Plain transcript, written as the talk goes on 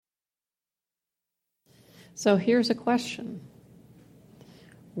So here's a question.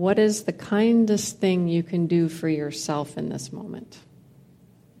 What is the kindest thing you can do for yourself in this moment?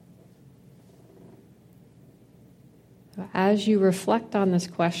 As you reflect on this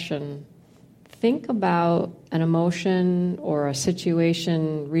question, think about an emotion or a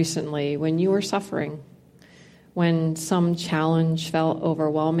situation recently when you were suffering, when some challenge felt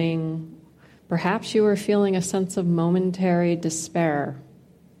overwhelming. Perhaps you were feeling a sense of momentary despair.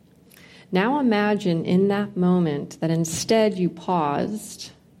 Now imagine in that moment that instead you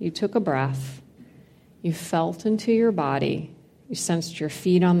paused, you took a breath, you felt into your body, you sensed your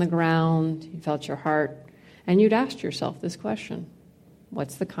feet on the ground, you felt your heart, and you'd asked yourself this question: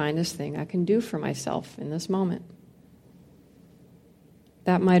 what's the kindest thing I can do for myself in this moment?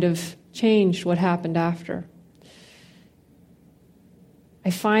 That might have changed what happened after. I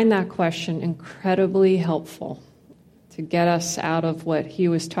find that question incredibly helpful to get us out of what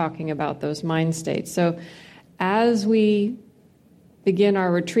Hugh was talking about, those mind states. So as we begin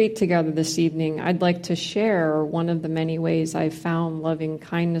our retreat together this evening, I'd like to share one of the many ways I've found loving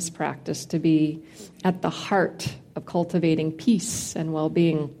kindness practice to be at the heart of cultivating peace and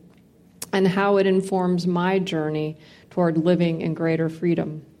well-being, and how it informs my journey toward living in greater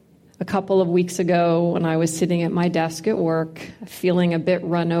freedom. A couple of weeks ago, when I was sitting at my desk at work, feeling a bit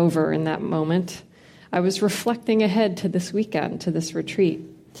run over in that moment, I was reflecting ahead to this weekend, to this retreat.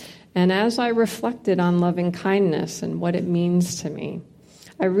 And as I reflected on loving kindness and what it means to me,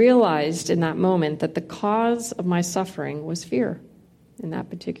 I realized in that moment that the cause of my suffering was fear. In that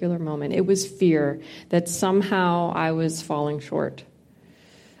particular moment, it was fear that somehow I was falling short.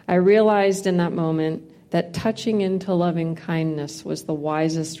 I realized in that moment that touching into loving kindness was the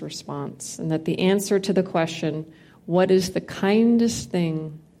wisest response, and that the answer to the question, what is the kindest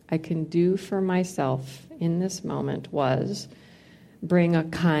thing I can do for myself in this moment, was bring a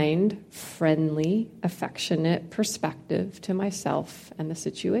kind, friendly, affectionate perspective to myself and the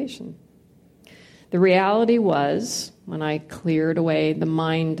situation. The reality was, when I cleared away the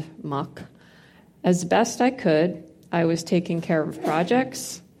mind muck, as best I could, I was taking care of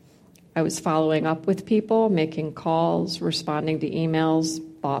projects, I was following up with people, making calls, responding to emails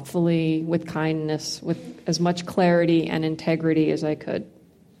thoughtfully, with kindness, with as much clarity and integrity as I could.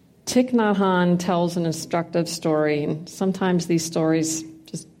 Thich Nhat Hanh tells an instructive story, and sometimes these stories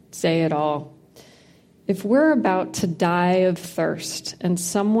just say it all. If we're about to die of thirst and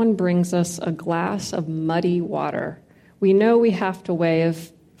someone brings us a glass of muddy water, we know we have to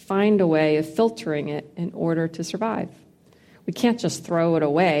find a way of filtering it in order to survive. We can't just throw it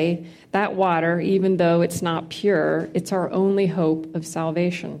away. That water, even though it's not pure, it's our only hope of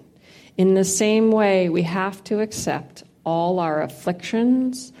salvation. In the same way, we have to accept all our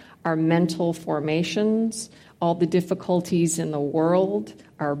afflictions, our mental formations, all the difficulties in the world,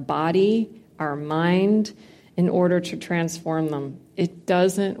 our body, our mind, in order to transform them. It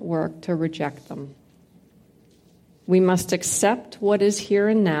doesn't work to reject them. We must accept what is here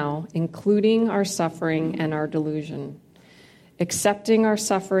and now, including our suffering and our delusion. Accepting our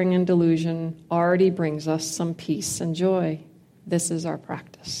suffering and delusion already brings us some peace and joy. This is our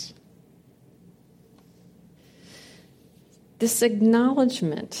practice. This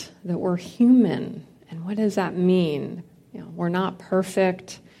acknowledgement that we're human, and what does that mean? We're not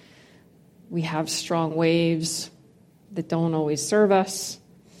perfect. We have strong waves that don't always serve us.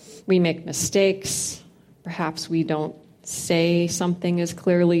 We make mistakes. Perhaps we don't say something as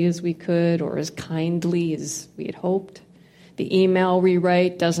clearly as we could or as kindly as we had hoped. The email we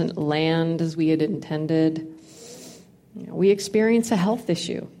write doesn't land as we had intended. We experience a health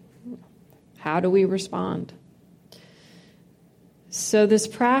issue. How do we respond? So this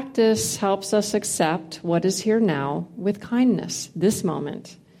practice helps us accept what is here now with kindness, this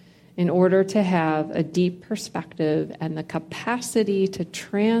moment, in order to have a deep perspective and the capacity to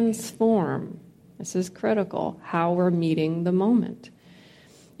transform, this is critical, how we're meeting the moment.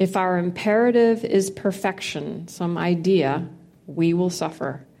 If our imperative is perfection, some idea, we will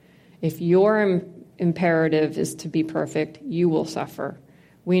suffer. If your imperative is to be perfect, you will suffer.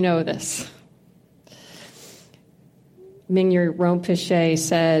 We know this. Mingyur Rinpoche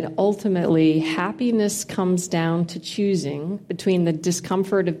said, ultimately, happiness comes down to choosing between the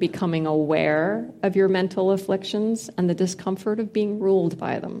discomfort of becoming aware of your mental afflictions and the discomfort of being ruled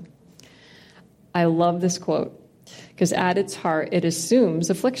by them. I love this quote, because at its heart, it assumes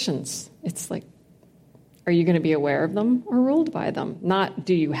afflictions. It's like, are you going to be aware of them or ruled by them? Not,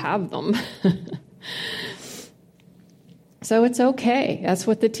 do you have them? So it's okay. That's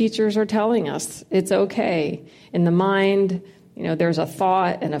what the teachers are telling us. It's okay. In the mind, there's a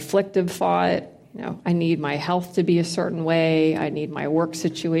thought, an afflictive thought. I need my health to be a certain way. I need my work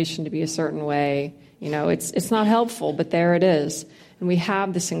situation to be a certain way. It's not helpful, but there it is. And we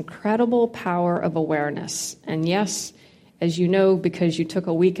have this incredible power of awareness. And yes, as you know, because you took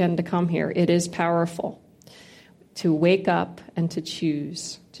a weekend to come here, it is powerful to wake up and to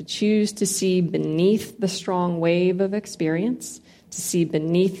choose to see beneath the strong wave of experience, to see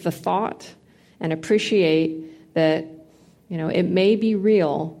beneath the thought and appreciate that, it may be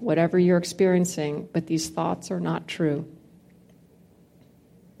real, whatever you're experiencing, but these thoughts are not true.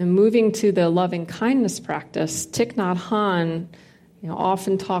 And moving to the loving kindness practice, Thich Nhat Hanh,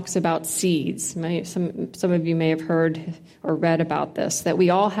 often talks about seeds. Some of you may have heard or read about this, that we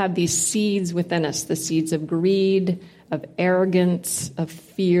all have these seeds within us, the seeds of greed, of arrogance, of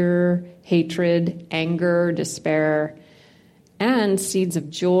fear, hatred, anger, despair, and seeds of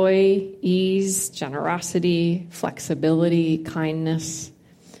joy, ease, generosity, flexibility, kindness.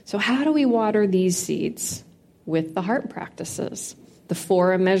 So how do we water these seeds? With the heart practices, the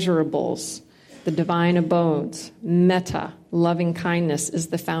 4 immeasurables, the divine abodes, metta, loving kindness is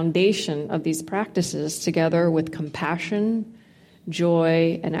the foundation of these practices, together with compassion,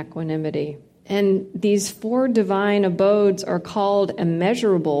 joy, and equanimity. And these 4 divine abodes are called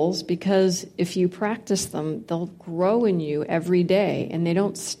immeasurables because if you practice them, they'll grow in you every day, and they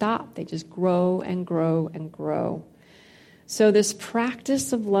don't stop. They just grow and grow and grow. So this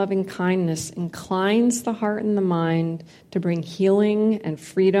practice of loving kindness inclines the heart and the mind to bring healing and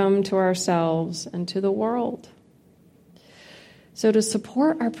freedom to ourselves and to the world. So to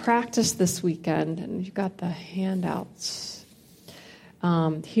support our practice this weekend, and you've got the handouts,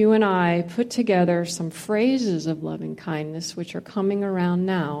 Hugh and I put together some phrases of loving kindness, which are coming around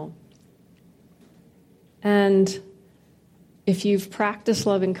now. And if you've practiced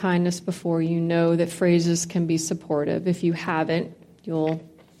loving kindness before, you know that phrases can be supportive. If you haven't, you'll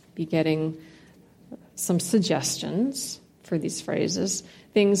be getting some suggestions for these phrases.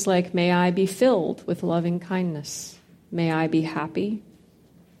 Things like, may I be filled with loving kindness. May I be happy.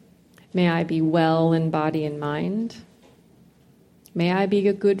 May I be well in body and mind. May I be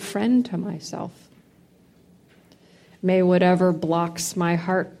a good friend to myself. May whatever blocks my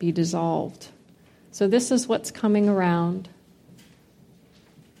heart be dissolved. So this is what's coming around.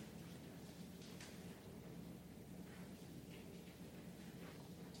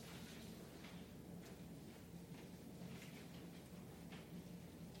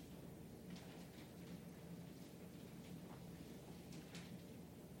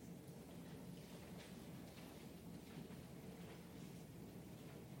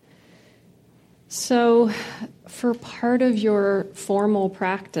 So for part of your formal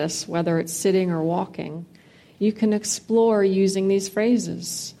practice, whether it's sitting or walking, you can explore using these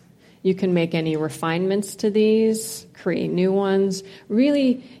phrases. You can make any refinements to these, create new ones.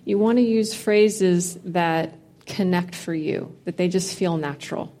 Really, you want to use phrases that connect for you, that they just feel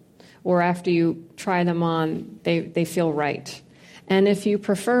natural. Or after you try them on, they feel right. And if you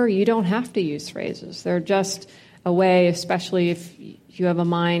prefer, you don't have to use phrases. They're just a way, especially if you have a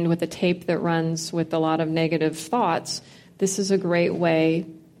mind with a tape that runs with a lot of negative thoughts, this is a great way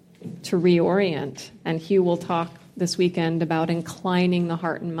to reorient. And Hugh will talk this weekend about inclining the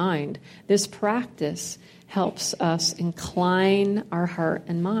heart and mind. This practice helps us incline our heart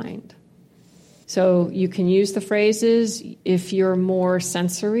and mind. So you can use the phrases. If you're more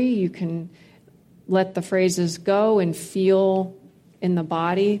sensory, you can let the phrases go and feel in the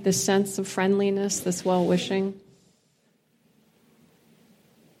body the sense of friendliness, this well-wishing.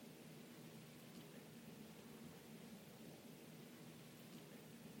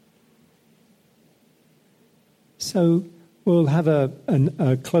 So we'll have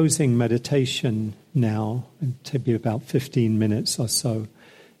a closing meditation now, and maybe about 15 minutes or so.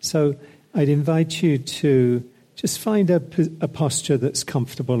 So I'd invite you to just find a posture that's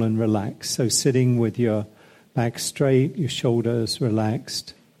comfortable and relaxed. So sitting with your back straight, your shoulders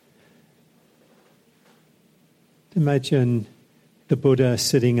relaxed. Imagine the Buddha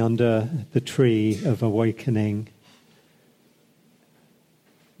sitting under the tree of awakening.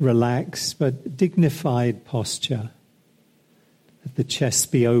 Relaxed but dignified posture. Let the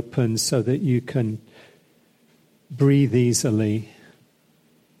chest be open so that you can breathe easily.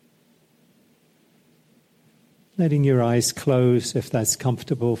 Letting your eyes close if that's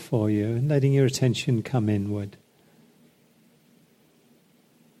comfortable for you, and letting your attention come inward.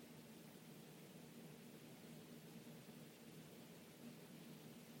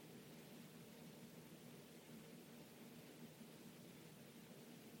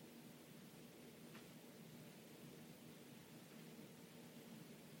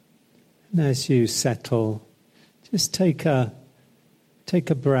 And as you settle, just take a take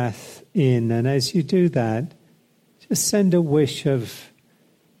a breath in, and as you do that, just send a wish of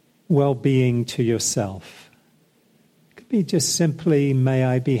well-being to yourself. It could be just simply, may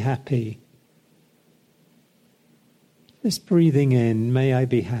I be happy. Just breathing in, may I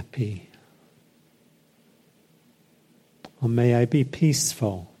be happy. Or may I be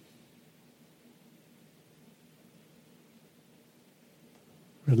peaceful.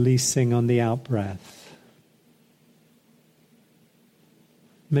 Releasing on the out-breath.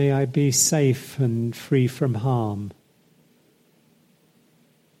 May I be safe and free from harm.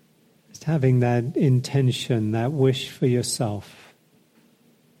 Just having that intention, that wish for yourself.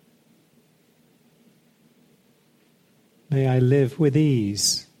 May I live with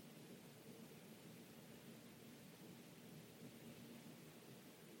ease.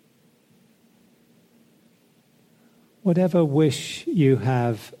 Whatever wish you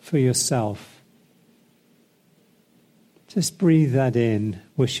have for yourself, just breathe that in,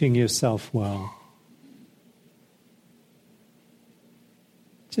 wishing yourself well.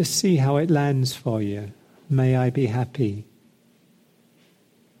 Just see how it lands for you. May I be happy.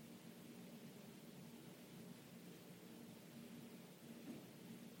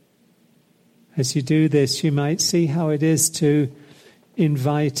 As you do this, you might see how it is to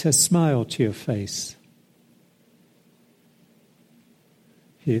invite a smile to your face.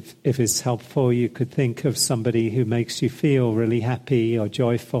 If it's helpful, you could think of somebody who makes you feel really happy or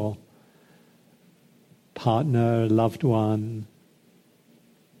joyful. Partner, loved one,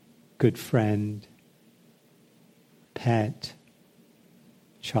 good friend, pet,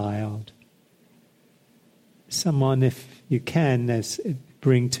 child. Someone, if you can,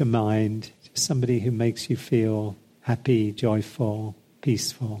 bring to mind somebody who makes you feel happy, joyful,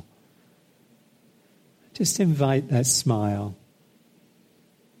 peaceful. Just invite that smile.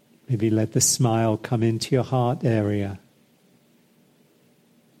 Maybe let the smile come into your heart area.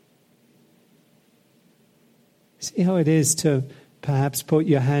 See how it is to perhaps put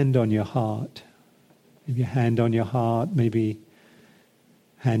your hand on your heart. Maybe your hand on your heart, maybe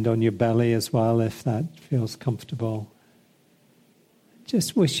hand on your belly as well, if that feels comfortable.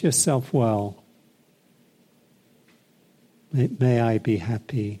 Just wish yourself well. May I be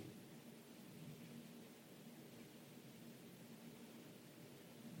happy.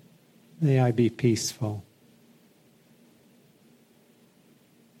 May I be peaceful.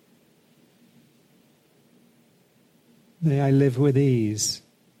 May I live with ease.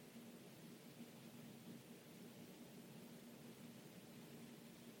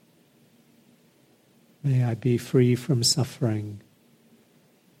 May I be free from suffering.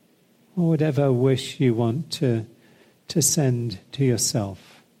 Or whatever wish you want to send to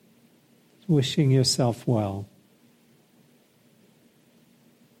yourself. Wishing yourself well.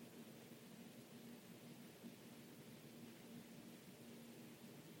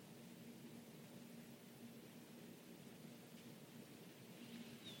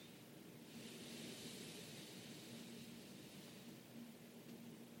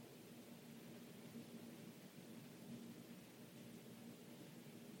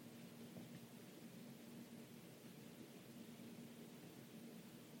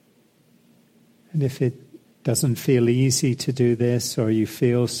 And if it doesn't feel easy to do this, or you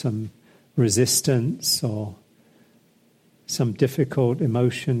feel some resistance or some difficult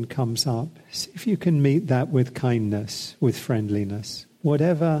emotion comes up, see if you can meet that with kindness, with friendliness.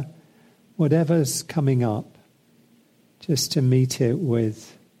 Whatever's coming up, just to meet it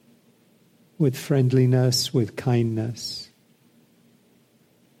with friendliness, with kindness.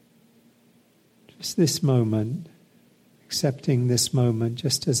 Just this moment, accepting this moment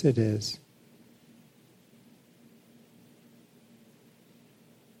just as it is.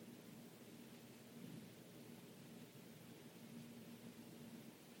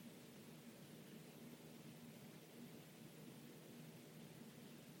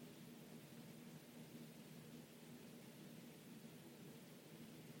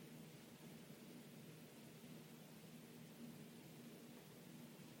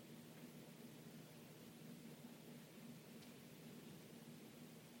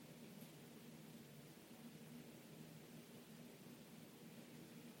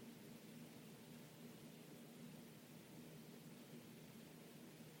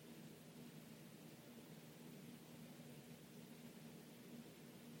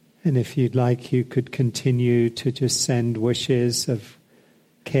 And if you'd like, you could continue to just send wishes of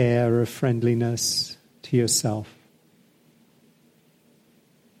care, of friendliness to yourself.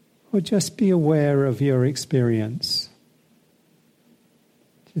 Or just be aware of your experience.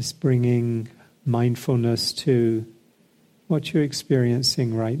 Just bringing mindfulness to what you're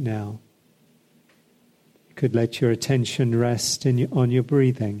experiencing right now. You could let your attention rest on your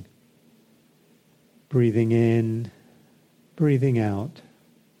breathing. Breathing in, breathing out.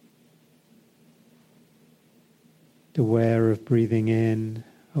 Aware of breathing in,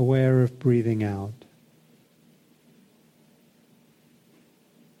 aware of breathing out.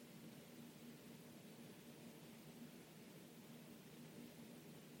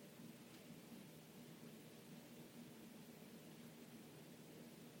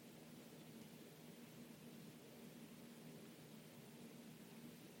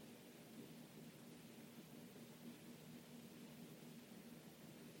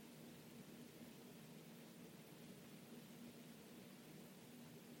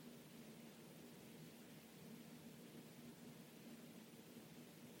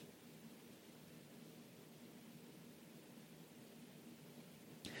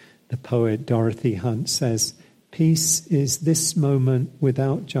 The poet Dorothy Hunt says, "Peace is this moment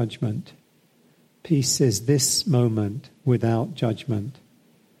without judgment. Peace is this moment without judgment.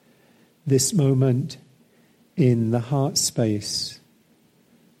 This moment in the heart space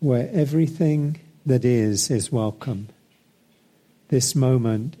where everything that is welcome. This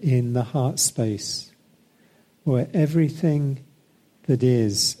moment in the heart space where everything that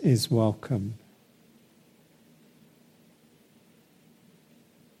is welcome."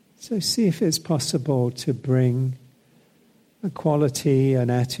 So see if it's possible to bring a quality, an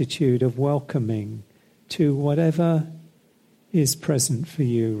attitude of welcoming to whatever is present for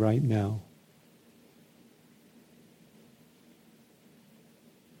you right now.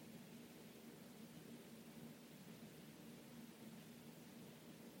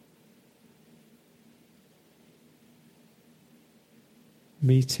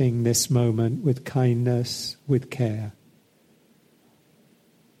 Meeting this moment with kindness, with care.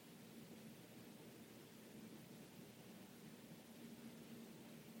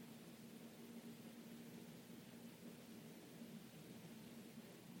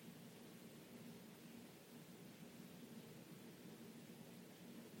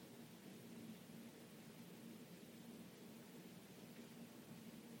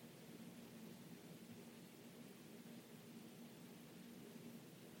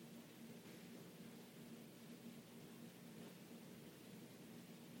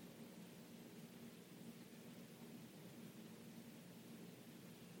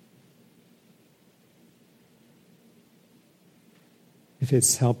 If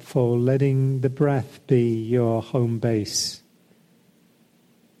it's helpful, letting the breath be your home base.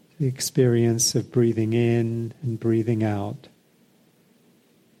 The experience of breathing in and breathing out.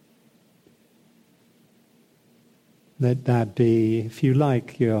 Let that be, if you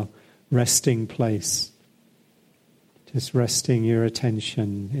like, your resting place. Just resting your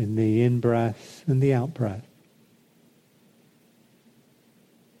attention in the in-breath and the out-breath.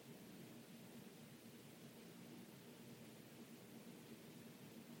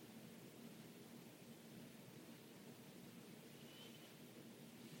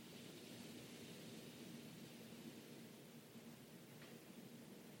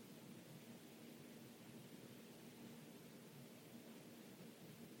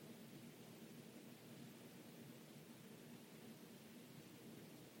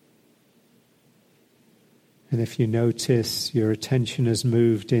 And if you notice your attention has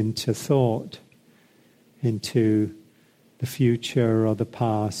moved into thought, into the future or the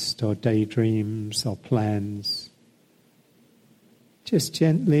past or daydreams or plans, just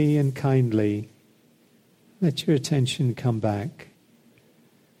gently and kindly let your attention come back.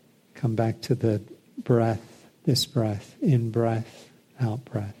 Come back to the breath, this breath, in breath, out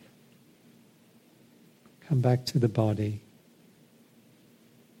breath. Come back to the body.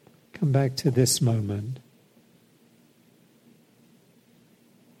 Come back to this moment.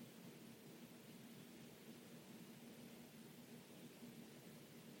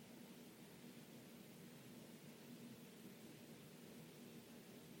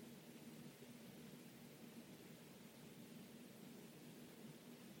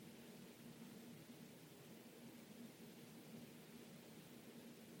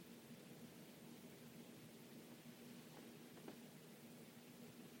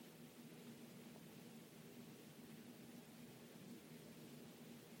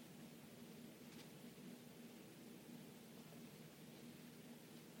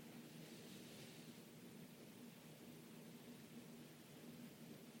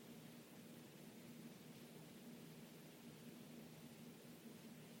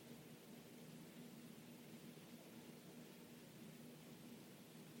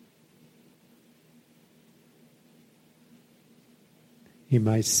 You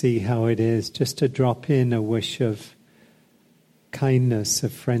might see how it is just to drop in a wish of kindness,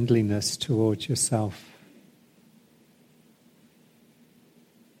 of friendliness towards yourself.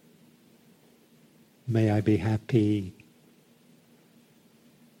 May I be happy.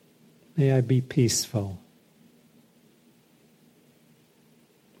 May I be peaceful.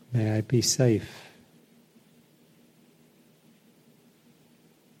 May I be safe.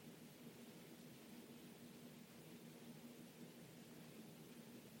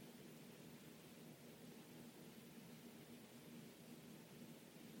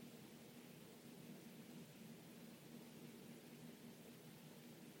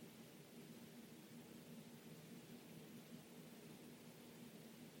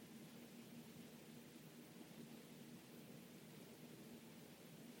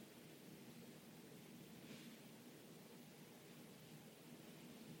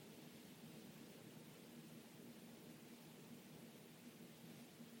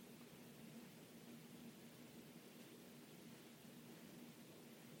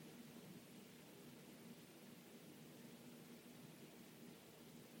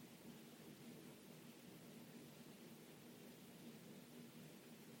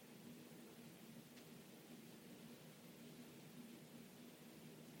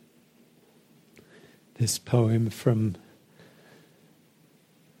 This poem from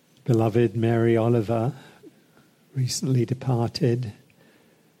beloved Mary Oliver, recently departed,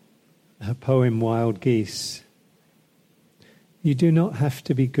 her poem Wild Geese. You do not have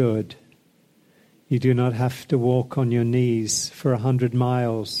to be good. You do not have to walk on your knees for 100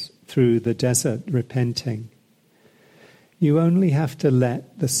 miles through the desert repenting. You only have to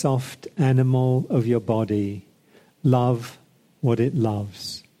let the soft animal of your body love what it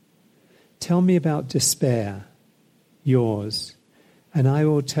loves. Tell me about despair, yours, and I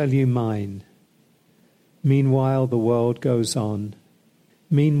will tell you mine. Meanwhile, the world goes on.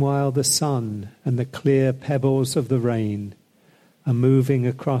 Meanwhile, the sun and the clear pebbles of the rain are moving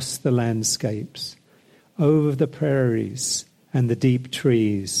across the landscapes, over the prairies and the deep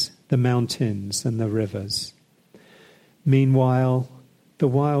trees, the mountains and the rivers. Meanwhile, the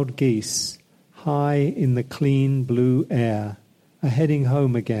wild geese, high in the clean blue air, are heading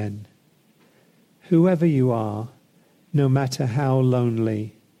home again. Whoever you are, no matter how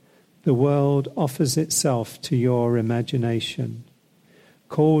lonely, the world offers itself to your imagination,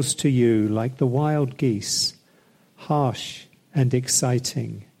 calls to you like the wild geese, harsh and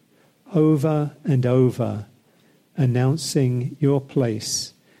exciting, over and over, announcing your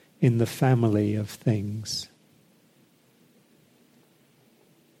place in the family of things.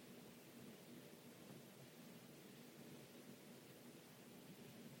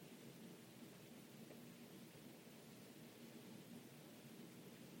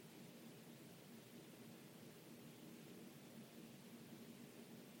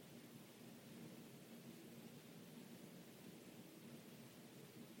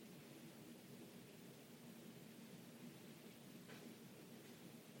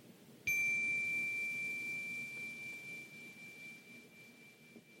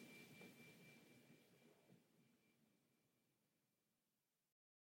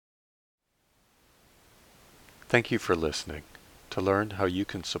 Thank you for listening. To learn how you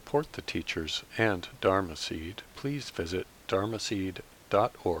can support the teachers and Dharma Seed, please visit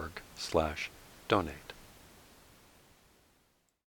dharmaseed.org/donate.